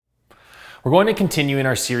We're going to continue in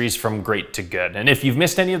our series From Great to Good. And if you've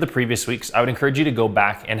missed any of the previous weeks, I would encourage you to go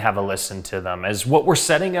back and have a listen to them, as what we're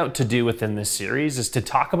setting out to do within this series is to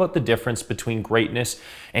talk about the difference between greatness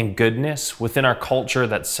and goodness within our culture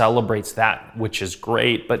that celebrates that which is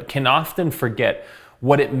great, but can often forget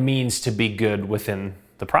what it means to be good within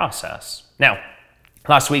the process. Now,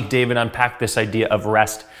 last week, David unpacked this idea of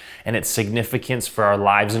rest and its significance for our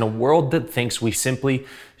lives in a world that thinks we simply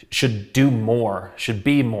should do more, should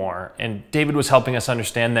be more. And David was helping us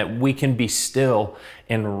understand that we can be still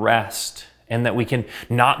and rest, and that we can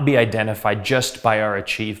not be identified just by our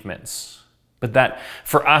achievements, but that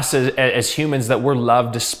for us as humans, that we're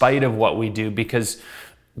loved despite of what we do, because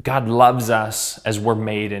God loves us as we're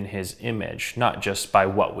made in his image, not just by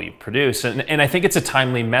what we produce. And I think it's a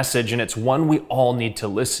timely message, and it's one we all need to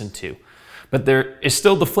listen to. But there is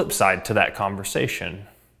still the flip side to that conversation.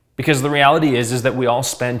 Because the reality is that we all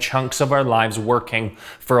spend chunks of our lives working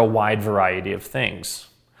for a wide variety of things.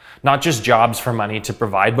 Not just jobs for money to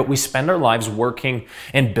provide, but we spend our lives working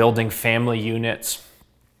and building family units.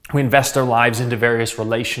 We invest our lives into various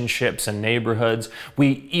relationships and neighborhoods.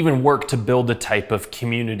 We even work to build a type of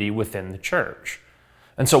community within the church.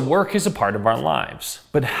 And so work is a part of our lives.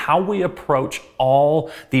 But how we approach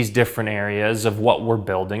all these different areas of what we're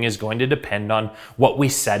building is going to depend on what we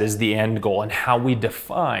set as the end goal and how we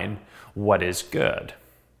define what is good.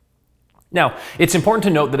 Now, it's important to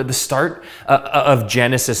note that at the start of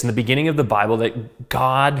Genesis, in the beginning of the Bible, that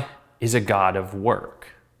God is a God of work.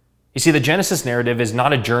 You see, the Genesis narrative is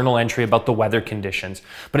not a journal entry about the weather conditions,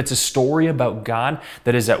 but it's a story about God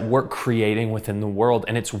that is at work creating within the world,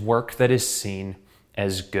 and it's work that is seen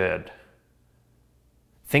as good.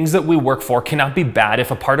 Things that we work for cannot be bad if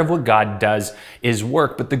a part of what God does is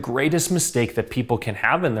work, but the greatest mistake that people can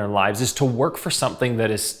have in their lives is to work for something that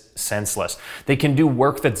is senseless. They can do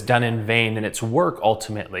work that's done in vain, and it's work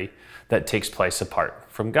ultimately that takes place apart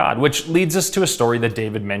from God, which leads us to a story that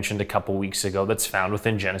David mentioned a couple weeks ago that's found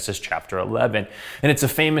within Genesis chapter 11. And it's a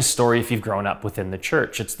famous story if you've grown up within the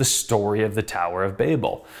church. It's the story of the Tower of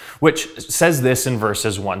Babel, which says this in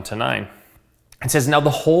verses 1-9. It says, "Now the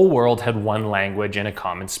whole world had one language and a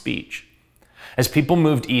common speech. As people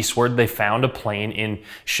moved eastward, they found a plain in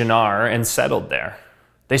Shinar and settled there.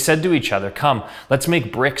 They said to each other, 'Come, let's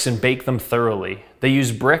make bricks and bake them thoroughly.' They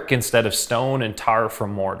used brick instead of stone and tar for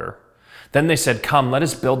mortar. Then they said, 'Come, let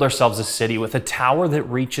us build ourselves a city with a tower that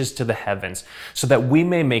reaches to the heavens, so that we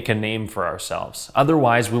may make a name for ourselves.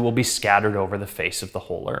 Otherwise, we will be scattered over the face of the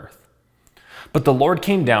whole earth.' But the Lord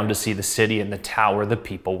came down to see the city and the tower the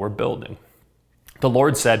people were building. The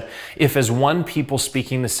Lord said, 'If as one people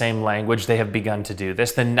speaking the same language they have begun to do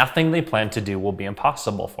this, then nothing they plan to do will be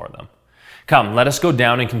impossible for them. Come, let us go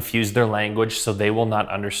down and confuse their language so they will not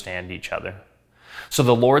understand each other.' So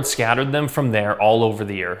the Lord scattered them from there all over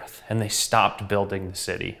the earth, and they stopped building the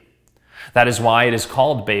city. That is why it is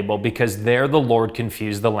called Babel, because there the Lord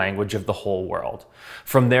confused the language of the whole world.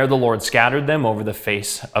 From there the Lord scattered them over the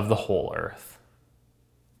face of the whole earth."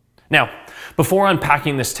 Now, before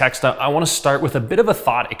unpacking this text, I want to start with a bit of a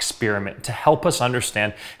thought experiment to help us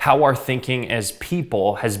understand how our thinking as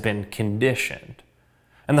people has been conditioned.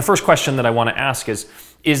 And the first question that I want to ask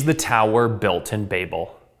is the tower built in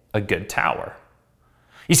Babel a good tower?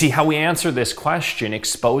 You see, how we answer this question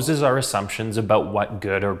exposes our assumptions about what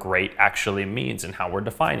good or great actually means and how we're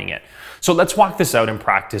defining it. So let's walk this out in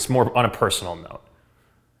practice more on a personal note.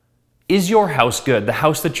 Is your house good? The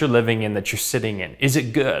house that you're living in, that you're sitting in, is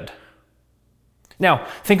it good? Now,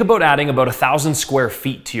 think about adding about 1,000 square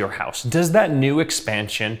feet to your house. Does that new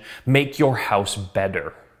expansion make your house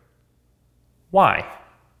better? Why?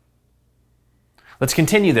 Let's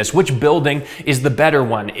continue this. Which building is the better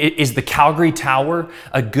one? Is the Calgary Tower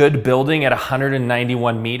a good building at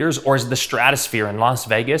 191 meters, or is the Stratosphere in Las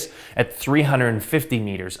Vegas at 350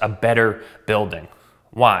 meters a better building?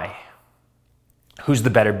 Why? Who's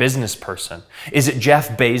the better business person? Is it Jeff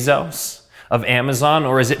Bezos of Amazon,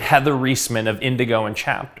 or is it Heather Reisman of Indigo and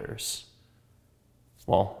Chapters?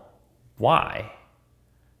 Well, why?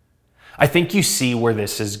 I think you see where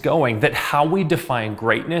this is going, that how we define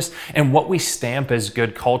greatness and what we stamp as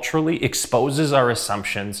good culturally exposes our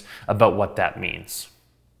assumptions about what that means.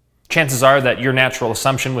 Chances are that your natural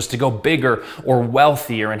assumption was to go bigger or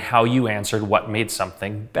wealthier in how you answered what made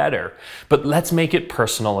something better. But let's make it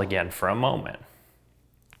personal again for a moment.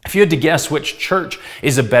 If you had to guess which church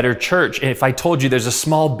is a better church, if I told you there's a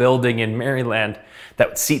small building in Maryland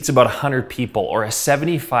that seats about 100 people, or a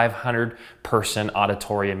 7,500 person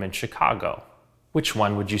auditorium in Chicago, which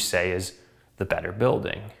one would you say is the better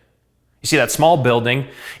building? You see, that small building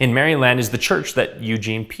in Maryland is the church that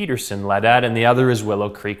Eugene Peterson led at, and the other is Willow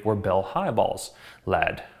Creek, where Bill Hybels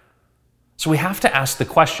led. So we have to ask the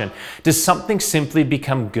question, does something simply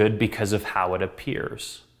become good because of how it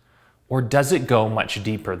appears? Or does it go much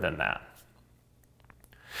deeper than that?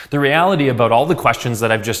 The reality about all the questions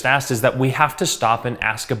that I've just asked is that we have to stop and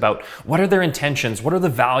ask about what are their intentions, what are the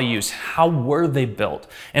values, how were they built,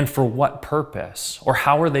 and for what purpose, or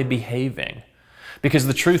how are they behaving? Because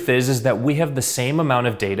the truth is that we have the same amount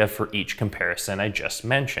of data for each comparison I just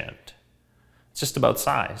mentioned. It's just about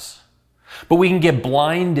size. But we can get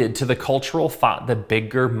blinded to the cultural thought that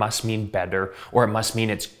bigger must mean better, or it must mean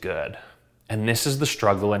it's good. And this is the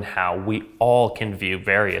struggle in how we all can view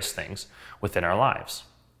various things within our lives.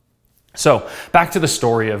 So back to the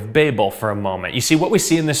story of Babel for a moment. You see, what we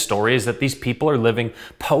see in this story is that these people are living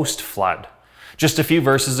post-flood. Just a few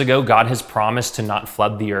verses ago, God has promised to not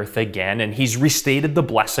flood the earth again, and he's restated the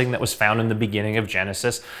blessing that was found in the beginning of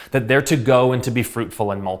Genesis, that they're to go and to be fruitful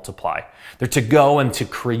and multiply. They're to go and to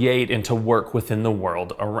create and to work within the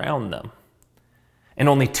world around them. And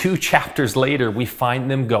only 2 chapters later, we find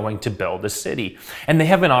them going to build a city. And they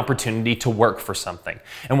have an opportunity to work for something.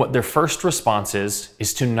 And what their first response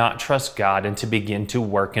is to not trust God and to begin to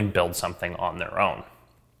work and build something on their own.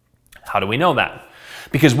 How do we know that?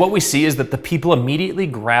 Because what we see is that the people immediately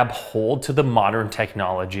grab hold to the modern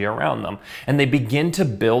technology around them. And they begin to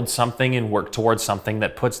build something and work towards something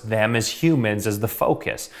that puts them as humans as the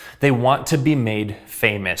focus. They want to be made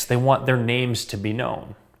famous. They want their names to be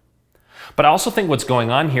known. But I also think what's going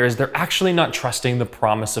on here is they're actually not trusting the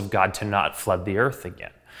promise of God to not flood the earth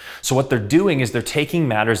again. So what they're doing is they're taking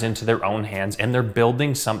matters into their own hands and they're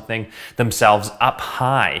building something themselves up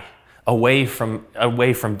high, away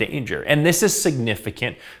from danger. And this is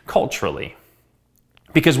significant culturally.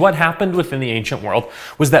 Because what happened within the ancient world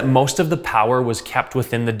was that most of the power was kept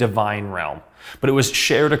within the divine realm, but it was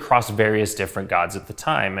shared across various different gods at the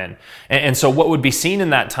time. And so what would be seen in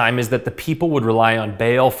that time is that the people would rely on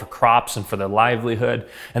Baal for crops and for their livelihood,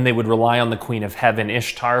 and they would rely on the Queen of Heaven,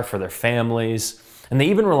 Ishtar, for their families, and they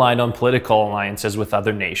even relied on political alliances with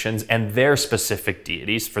other nations and their specific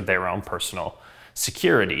deities for their own personal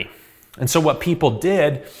security. And so what people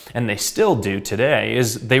did, and they still do today,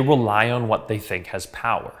 is they rely on what they think has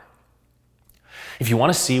power. If you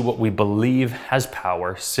want to see what we believe has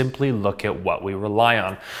power, simply look at what we rely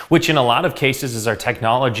on, which in a lot of cases is our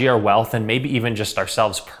technology, our wealth, and maybe even just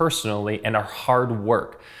ourselves personally, and our hard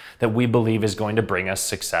work that we believe is going to bring us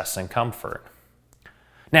success and comfort.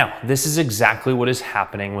 Now, this is exactly what is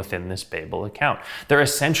happening within this Babel account. They're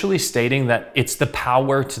essentially stating that it's the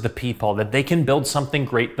power to the people, that they can build something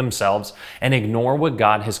great themselves and ignore what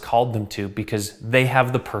God has called them to because they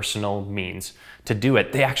have the personal means to do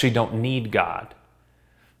it. They actually don't need God.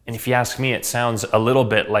 And if you ask me, it sounds a little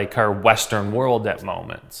bit like our Western world at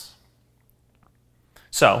moments.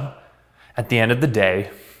 So, at the end of the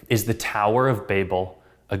day, is the Tower of Babel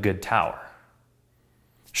a good tower?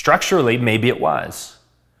 Structurally, maybe it was.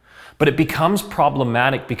 But it becomes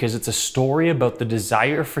problematic because it's a story about the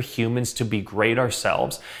desire for humans to be great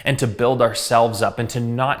ourselves and to build ourselves up and to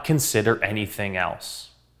not consider anything else.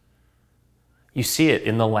 You see it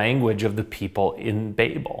in the language of the people in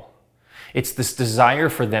Babel. It's this desire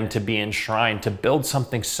for them to be enshrined, to build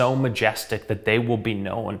something so majestic that they will be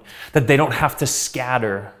known, that they don't have to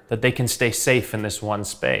scatter, that they can stay safe in this one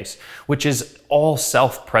space, which is all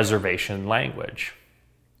self-preservation language.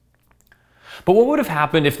 But what would have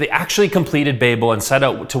happened if they actually completed Babel and set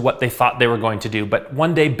out to what they thought they were going to do, but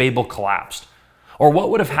one day Babel collapsed? Or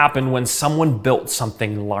what would have happened when someone built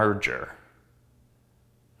something larger?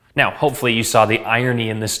 Now, hopefully you saw the irony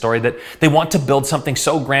in this story that they want to build something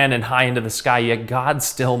so grand and high into the sky, yet God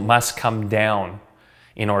still must come down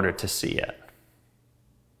in order to see it.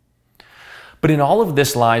 But in all of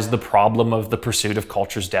this lies the problem of the pursuit of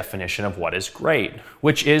culture's definition of what is great,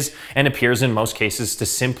 which is, and appears in most cases, to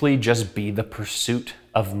simply just be the pursuit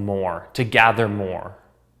of more, to gather more.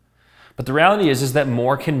 But the reality is that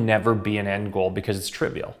more can never be an end goal because it's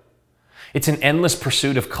trivial. It's an endless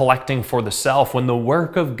pursuit of collecting for the self when the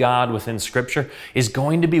work of God within Scripture is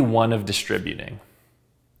going to be one of distributing.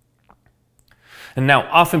 And now,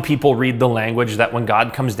 often people read the language that when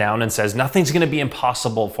God comes down and says nothing's going to be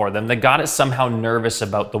impossible for them, that God is somehow nervous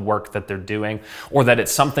about the work that they're doing, or that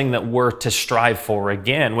it's something that we're to strive for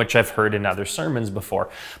again, which I've heard in other sermons before.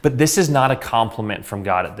 But this is not a compliment from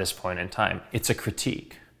God at this point in time. It's a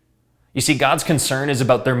critique. You see, God's concern is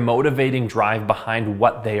about their motivating drive behind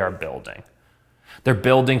what they are building. They're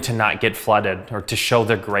building to not get flooded or to show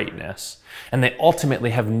their greatness, and they ultimately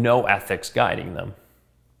have no ethics guiding them.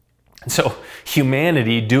 So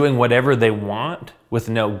humanity doing whatever they want with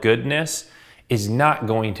no goodness is not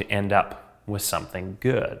going to end up with something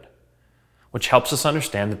good. which helps us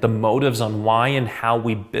understand that the motives on why and how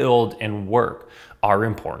we build and work are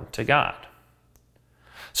important to God.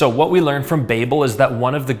 So what we learn from Babel is that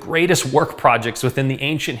one of the greatest work projects within the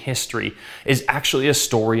ancient history is actually a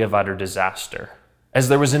story of utter disaster, as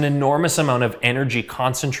there was an enormous amount of energy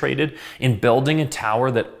concentrated in building a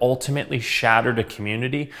tower that ultimately shattered a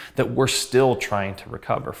community that we're still trying to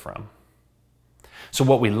recover from. So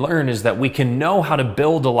what we learn is that we can know how to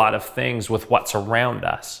build a lot of things with what's around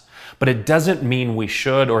us, but it doesn't mean we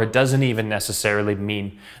should, or it doesn't even necessarily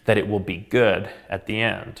mean that it will be good at the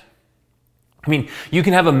end. I mean, you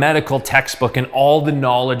can have a medical textbook and all the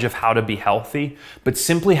knowledge of how to be healthy, but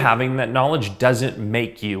simply having that knowledge doesn't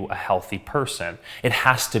make you a healthy person. It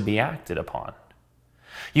has to be acted upon.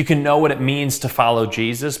 You can know what it means to follow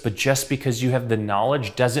Jesus, but just because you have the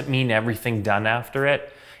knowledge doesn't mean everything done after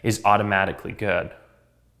it is automatically good.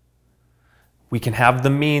 We can have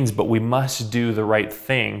the means, but we must do the right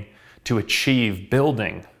thing to achieve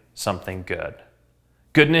building something good.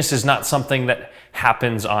 Goodness is not something that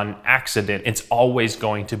happens on accident. It's always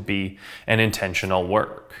going to be an intentional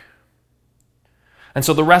work. And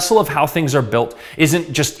so the wrestle of how things are built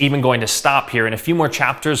isn't just even going to stop here. In a few more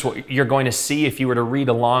chapters, what you're going to see if you were to read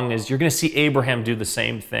along is you're going to see Abraham do the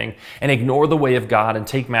same thing and ignore the way of God and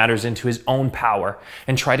take matters into his own power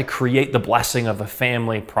and try to create the blessing of a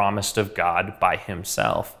family promised of God by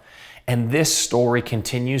himself. And this story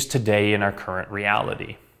continues today in our current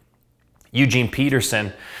reality. Eugene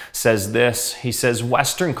Peterson says this. He says,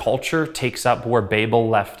 Western culture takes up where Babel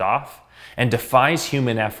left off and defies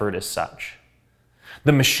human effort as such.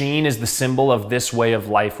 The machine is the symbol of this way of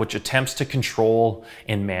life which attempts to control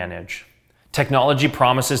and manage. Technology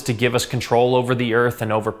promises to give us control over the earth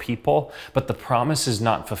and over people, but the promise is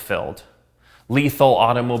not fulfilled. Lethal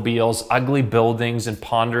automobiles, ugly buildings, and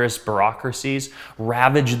ponderous bureaucracies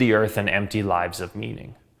ravage the earth and empty lives of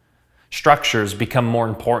meaning. Structures become more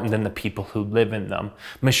important than the people who live in them.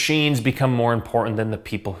 Machines become more important than the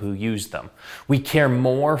people who use them. We care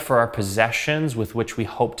more for our possessions with which we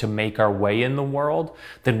hope to make our way in the world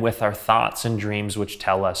than with our thoughts and dreams which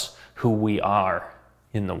tell us who we are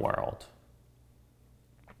in the world.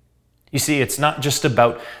 You see, it's not just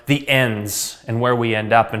about the ends and where we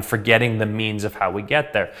end up and forgetting the means of how we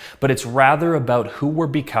get there, but it's rather about who we're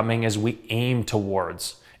becoming as we aim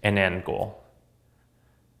towards an end goal.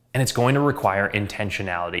 And it's going to require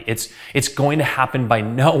intentionality. It's going to happen by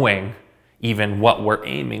knowing even what we're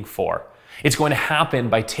aiming for. It's going to happen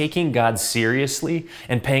by taking God seriously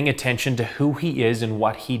and paying attention to who he is and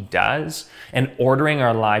what he does and ordering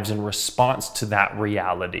our lives in response to that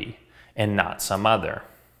reality and not some other.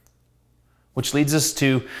 Which leads us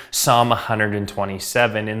to Psalm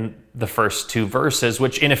 127 in the first two verses,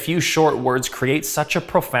 which in a few short words creates such a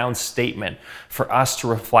profound statement for us to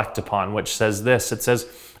reflect upon, which says this. It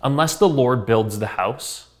says, unless the Lord builds the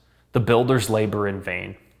house, the builders labor in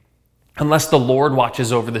vain. Unless the Lord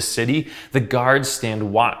watches over the city, the guards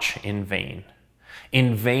stand watch in vain.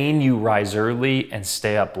 In vain you rise early and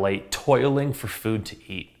stay up late, toiling for food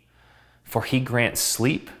to eat, for he grants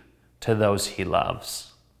sleep to those he loves.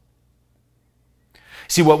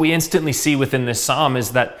 See, what we instantly see within this psalm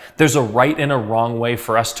is that there's a right and a wrong way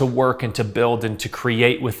for us to work and to build and to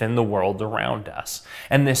create within the world around us.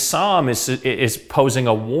 And this psalm is posing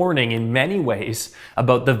a warning in many ways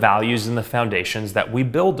about the values and the foundations that we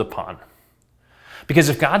build upon. Because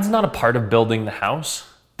if God's not a part of building the house,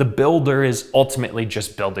 the builder is ultimately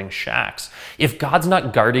just building shacks. If God's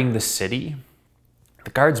not guarding the city,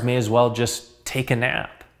 the guards may as well just take a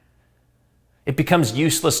nap. It becomes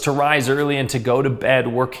useless to rise early and to go to bed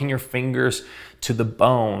working your fingers to the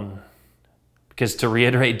bone. Because to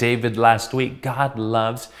reiterate David last week, God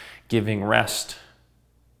loves giving rest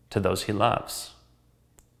to those he loves.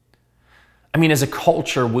 I mean, as a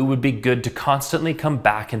culture, we would be good to constantly come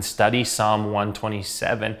back and study Psalm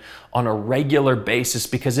 127 on a regular basis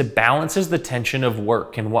because it balances the tension of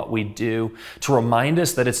work and what we do to remind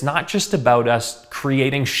us that it's not just about us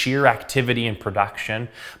creating sheer activity and production,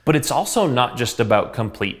 but it's also not just about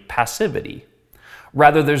complete passivity.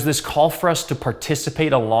 Rather, there's this call for us to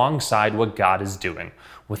participate alongside what God is doing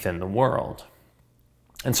within the world.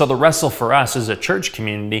 And so the wrestle for us as a church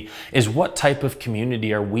community is what type of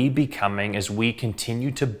community are we becoming as we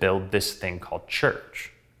continue to build this thing called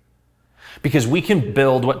church? Because we can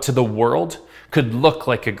build what to the world could look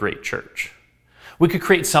like a great church. We could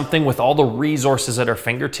create something with all the resources at our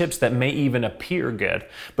fingertips that may even appear good.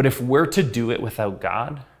 But if we're to do it without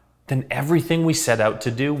God, then everything we set out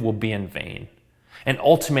to do will be in vain. And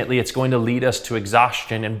ultimately, it's going to lead us to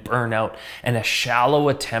exhaustion and burnout and a shallow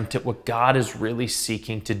attempt at what God is really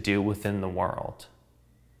seeking to do within the world.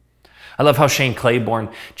 I love how Shane Claiborne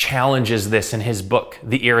challenges this in his book,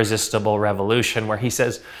 The Irresistible Revolution, where he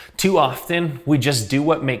says, too often we just do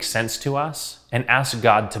what makes sense to us and ask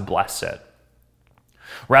God to bless it.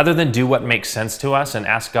 Rather than do what makes sense to us and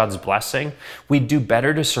ask God's blessing, we do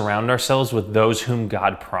better to surround ourselves with those whom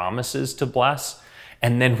God promises to bless,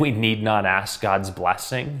 and then we need not ask God's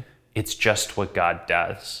blessing. It's just what God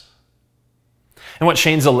does. And what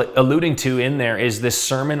Shane's alluding to in there is this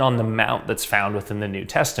Sermon on the Mount that's found within the New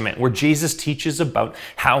Testament, where Jesus teaches about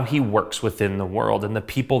how he works within the world and the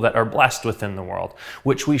people that are blessed within the world,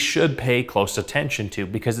 which we should pay close attention to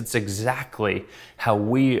because it's exactly how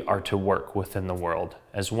we are to work within the world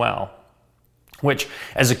as well. Which,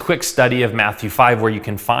 as a quick study of Matthew 5, where you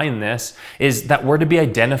can find this, is that we're to be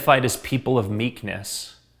identified as people of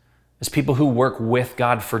meekness, as people who work with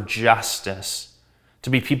God for justice, to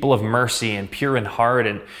be people of mercy and pure in heart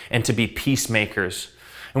and to be peacemakers.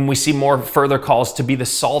 And we see more further calls to be the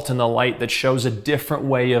salt and the light that shows a different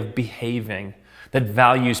way of behaving, that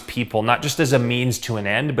values people, not just as a means to an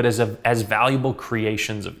end, but as valuable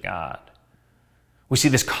creations of God. We see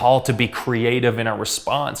this call to be creative in our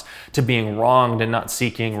response to being wronged and not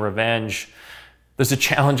seeking revenge. There's a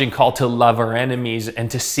challenging call to love our enemies and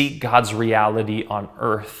to seek God's reality on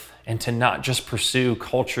earth, and to not just pursue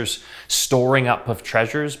culture's storing up of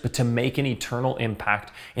treasures, but to make an eternal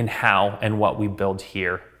impact in how and what we build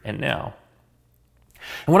here and now.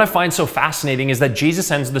 And what I find so fascinating is that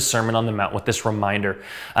Jesus ends the Sermon on the Mount with this reminder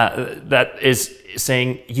that is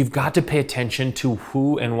saying, you've got to pay attention to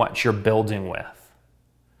who and what you're building with.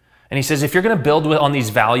 And he says, if you're going to build on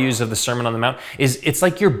these values of the Sermon on the Mount, it's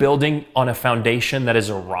like you're building on a foundation that is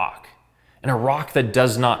a rock. And a rock that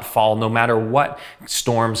does not fall no matter what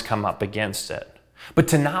storms come up against it. But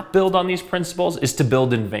to not build on these principles is to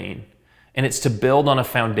build in vain. And it's to build on a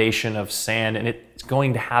foundation of sand, and it's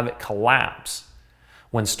going to have it collapse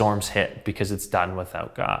when storms hit because it's done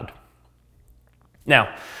without God.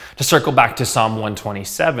 Now, to circle back to Psalm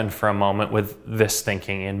 127 for a moment with this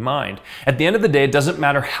thinking in mind. At the end of the day, it doesn't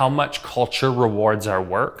matter how much culture rewards our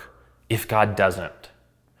work if God doesn't.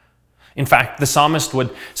 In fact, the psalmist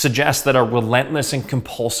would suggest that our relentless and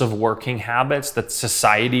compulsive working habits that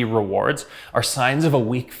society rewards are signs of a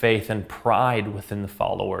weak faith and pride within the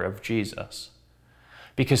follower of Jesus.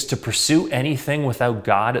 Because to pursue anything without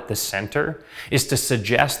God at the center is to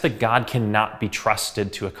suggest that God cannot be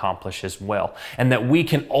trusted to accomplish his will, and that we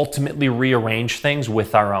can ultimately rearrange things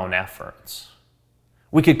with our own efforts.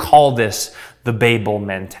 We could call this the Babel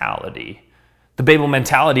mentality. The Babel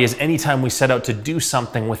mentality is anytime we set out to do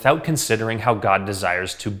something without considering how God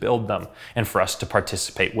desires to build them and for us to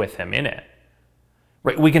participate with him in it.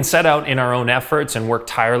 Right? We can set out in our own efforts and work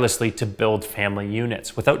tirelessly to build family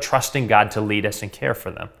units without trusting God to lead us and care for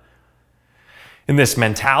them. In this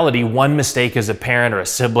mentality, one mistake as a parent or a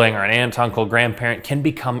sibling or an aunt, uncle, grandparent can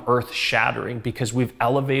become earth-shattering because we've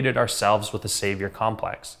elevated ourselves with a savior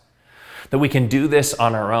complex. That we can do this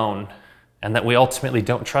on our own, and that we ultimately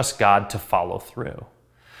don't trust God to follow through.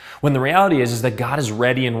 When the reality is that God is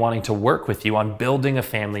ready and wanting to work with you on building a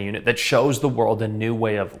family unit that shows the world a new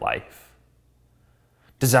way of life.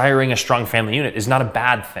 Desiring a strong family unit is not a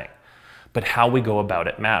bad thing, but how we go about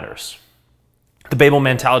it matters. The Babel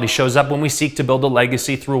mentality shows up when we seek to build a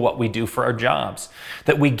legacy through what we do for our jobs.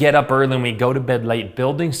 That we get up early and we go to bed late,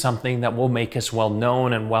 building something that will make us well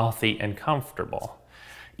known and wealthy and comfortable.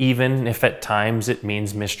 Even if at times it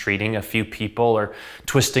means mistreating a few people or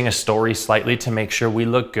twisting a story slightly to make sure we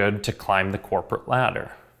look good to climb the corporate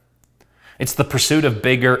ladder. It's the pursuit of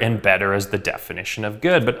bigger and better as the definition of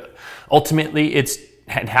good, but ultimately it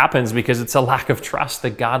happens because it's a lack of trust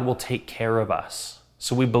that God will take care of us.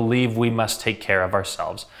 So we believe we must take care of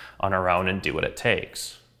ourselves on our own and do what it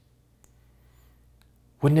takes.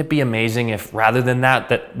 Wouldn't it be amazing if rather than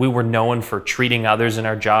that we were known for treating others in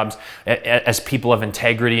our jobs as people of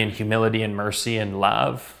integrity and humility and mercy and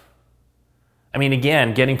love? I mean,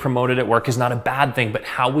 again, getting promoted at work is not a bad thing, but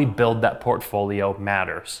how we build that portfolio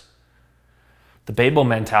matters. The Babel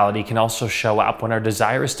mentality can also show up when our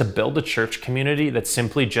desire is to build a church community that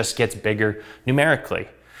simply just gets bigger numerically.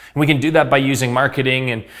 And we can do that by using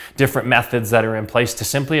marketing and different methods that are in place to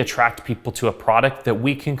simply attract people to a product that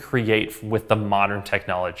we can create with the modern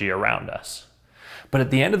technology around us. But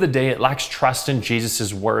at the end of the day, it lacks trust in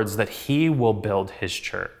Jesus' words that he will build his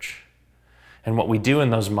church. And what we do in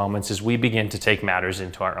those moments is we begin to take matters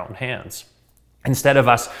into our own hands. Instead of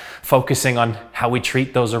us focusing on how we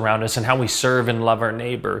treat those around us and how we serve and love our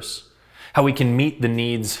neighbors, how we can meet the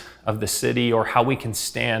needs of the city, or how we can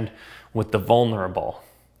stand with the vulnerable.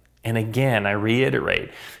 And again, I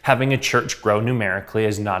reiterate, having a church grow numerically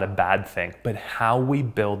is not a bad thing, but how we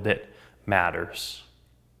build it matters.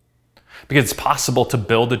 Because it's possible to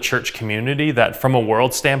build a church community that, from a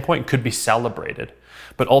world standpoint, could be celebrated.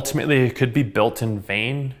 But ultimately, it could be built in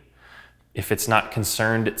vain if it's not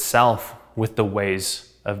concerned itself with the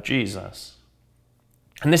ways of Jesus.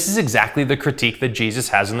 And this is exactly the critique that Jesus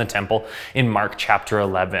has in the temple in Mark chapter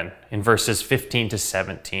 11, in verses 15 to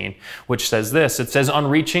 17, which says this. It says, "On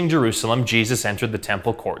reaching Jerusalem, Jesus entered the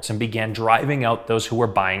temple courts and began driving out those who were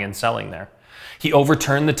buying and selling there. He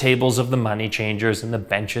overturned the tables of the money changers and the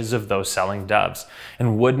benches of those selling doves,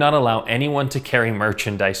 and would not allow anyone to carry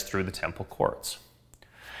merchandise through the temple courts.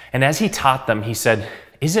 And as he taught them, he said,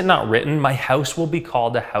 'Is it not written, my house will be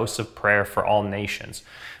called a house of prayer for all nations,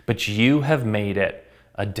 but you have made it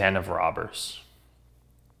a den of robbers?'"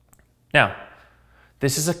 Now,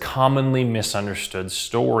 this is a commonly misunderstood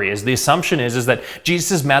story, as the assumption is that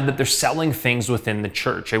Jesus is mad that they're selling things within the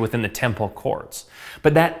church, within the temple courts.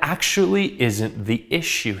 But that actually isn't the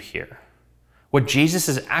issue here. What Jesus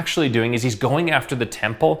is actually doing is he's going after the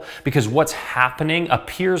temple because what's happening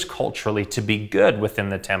appears culturally to be good within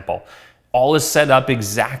the temple. All is set up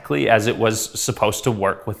exactly as it was supposed to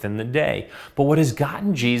work within the day. But what has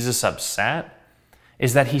gotten Jesus upset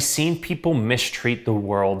is that he's seen people mistreat the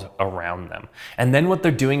world around them. And then what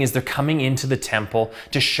they're doing is they're coming into the temple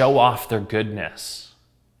to show off their goodness.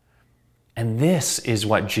 And this is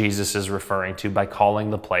what Jesus is referring to by calling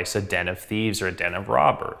the place a den of thieves or a den of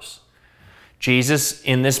robbers. Jesus,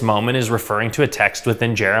 in this moment, is referring to a text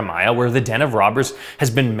within Jeremiah where the den of robbers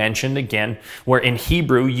has been mentioned again, where in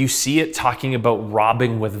Hebrew you see it talking about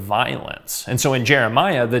robbing with violence. And so in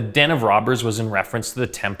Jeremiah, the den of robbers was in reference to the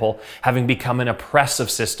temple having become an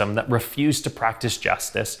oppressive system that refused to practice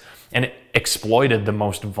justice and it exploited the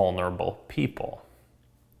most vulnerable people.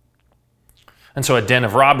 And so a den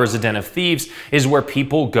of robbers, a den of thieves, is where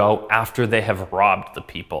people go after they have robbed the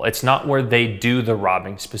people. It's not where they do the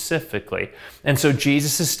robbing specifically. And so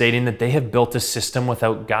Jesus is stating that they have built a system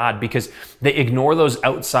without God because they ignore those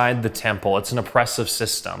outside the temple. It's an oppressive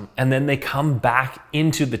system. And then they come back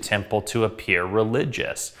into the temple to appear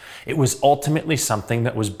religious. It was ultimately something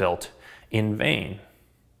that was built in vain.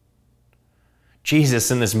 Jesus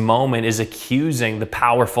in this moment is accusing the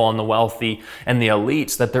powerful and the wealthy and the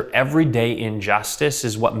elites that their everyday injustice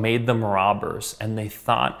is what made them robbers, and they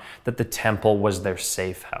thought that the temple was their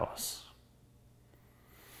safe house.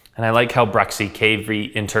 And I like how Bruxy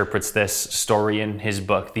Cavey interprets this story in his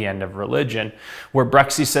book, The End of Religion, where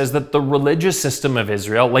Bruxy says that the religious system of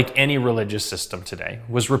Israel, like any religious system today,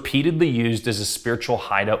 was repeatedly used as a spiritual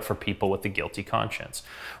hideout for people with a guilty conscience,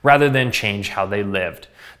 rather than change how they lived.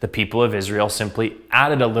 The people of Israel simply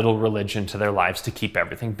added a little religion to their lives to keep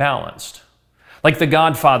everything balanced. Like the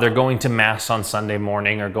Godfather going to Mass on Sunday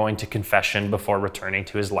morning or going to confession before returning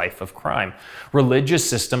to his life of crime. Religious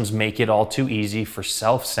systems make it all too easy for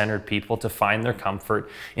self-centered people to find their comfort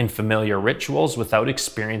in familiar rituals without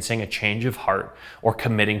experiencing a change of heart or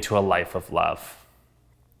committing to a life of love.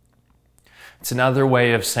 It's another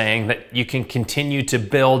way of saying that you can continue to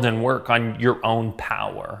build and work on your own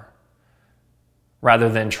power, rather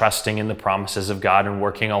than trusting in the promises of God and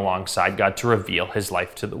working alongside God to reveal his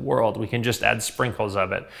life to the world. We can just add sprinkles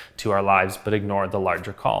of it to our lives, but ignore the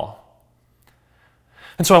larger call.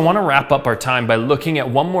 And so I want to wrap up our time by looking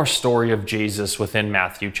at one more story of Jesus within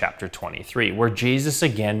Matthew chapter 23, where Jesus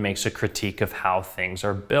again makes a critique of how things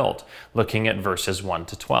are built, looking at verses 1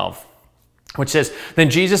 to 12. Which says,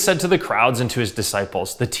 "Then Jesus said to the crowds and to his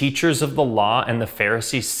disciples, 'The teachers of the law and the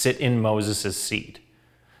Pharisees sit in Moses' seat.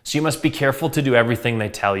 So you must be careful to do everything they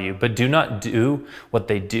tell you, but do not do what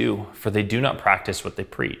they do, for they do not practice what they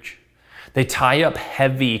preach. They tie up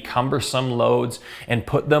heavy, cumbersome loads and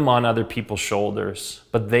put them on other people's shoulders,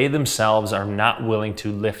 but they themselves are not willing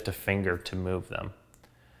to lift a finger to move them.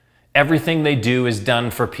 Everything they do is done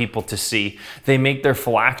for people to see. They make their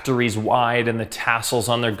phylacteries wide and the tassels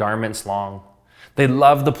on their garments long. They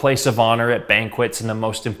love the place of honor at banquets and the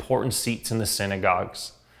most important seats in the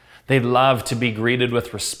synagogues. They love to be greeted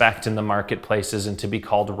with respect in the marketplaces and to be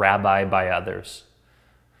called rabbi by others.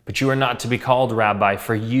 But you are not to be called rabbi,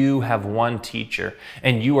 for you have one teacher,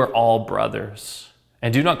 and you are all brothers.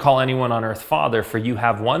 And do not call anyone on earth father, for you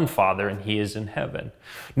have one Father, and he is in heaven.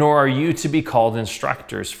 Nor are you to be called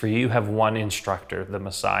instructors, for you have one instructor, the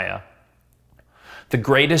Messiah. The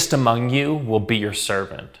greatest among you will be your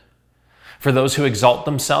servant. For those who exalt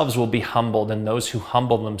themselves will be humbled, and those who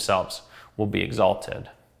humble themselves will be exalted.'"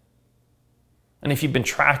 And if you've been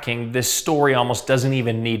tracking, this story almost doesn't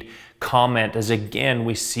even need comment, as again,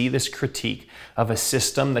 we see this critique of a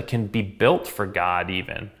system that can be built for God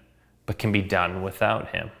even, but can be done without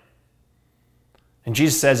him. And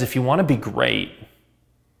Jesus says, if you want to be great,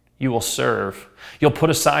 You will serve. You'll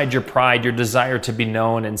put aside your pride, your desire to be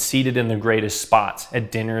known and seated in the greatest spots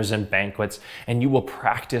at dinners and banquets, and you will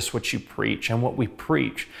practice what you preach. And what we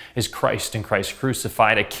preach is Christ and Christ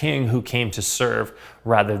crucified, a king who came to serve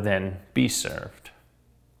rather than be served.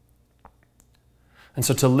 And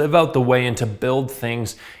so to live out the way and to build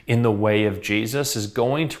things in the way of Jesus is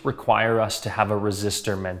going to require us to have a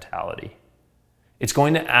resistor mentality. It's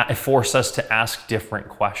going to force us to ask different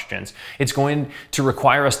questions. It's going to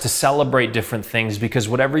require us to celebrate different things, because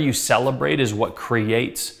whatever you celebrate is what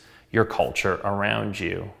creates your culture around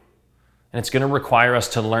you. And it's going to require us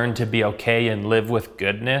to learn to be okay and live with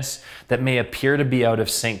goodness that may appear to be out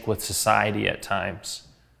of sync with society at times.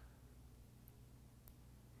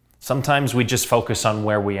 Sometimes we just focus on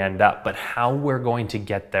where we end up, but how we're going to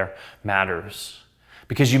get there matters.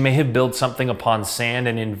 Because you may have built something upon sand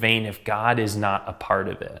and in vain if God is not a part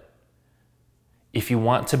of it. If you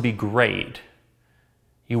want to be great,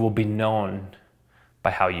 you will be known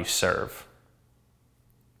by how you serve.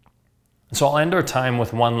 So I'll end our time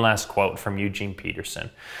with one last quote from Eugene Peterson,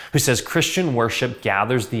 who says, "Christian worship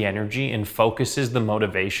gathers the energy and focuses the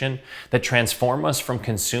motivation that transform us from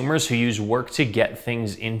consumers who use work to get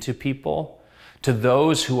things into people to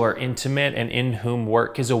those who are intimate and in whom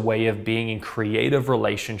work is a way of being in creative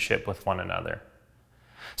relationship with one another.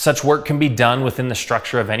 Such work can be done within the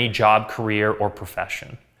structure of any job, career, or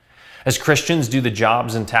profession. As Christians do the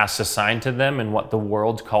jobs and tasks assigned to them in what the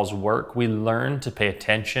world calls work, we learn to pay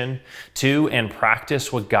attention to and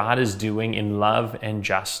practice what God is doing in love and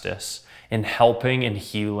justice, in helping and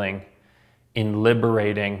healing, in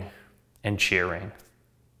liberating and cheering.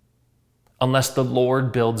 Unless the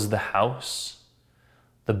Lord builds the house,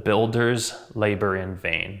 the builders labor in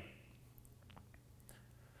vain."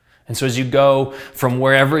 And so as you go from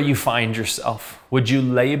wherever you find yourself, would you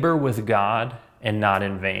labor with God and not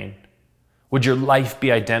in vain? Would your life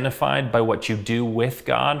be identified by what you do with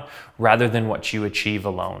God rather than what you achieve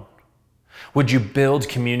alone? Would you build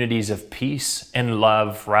communities of peace and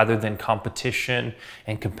love rather than competition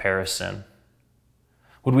and comparison?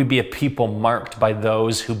 Would we be a people marked by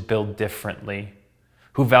those who build differently,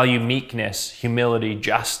 who value meekness, humility,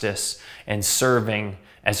 justice, and serving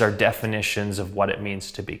as our definitions of what it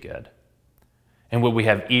means to be good? And would we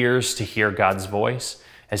have ears to hear God's voice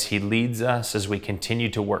as He leads us as we continue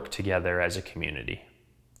to work together as a community?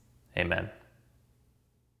 Amen.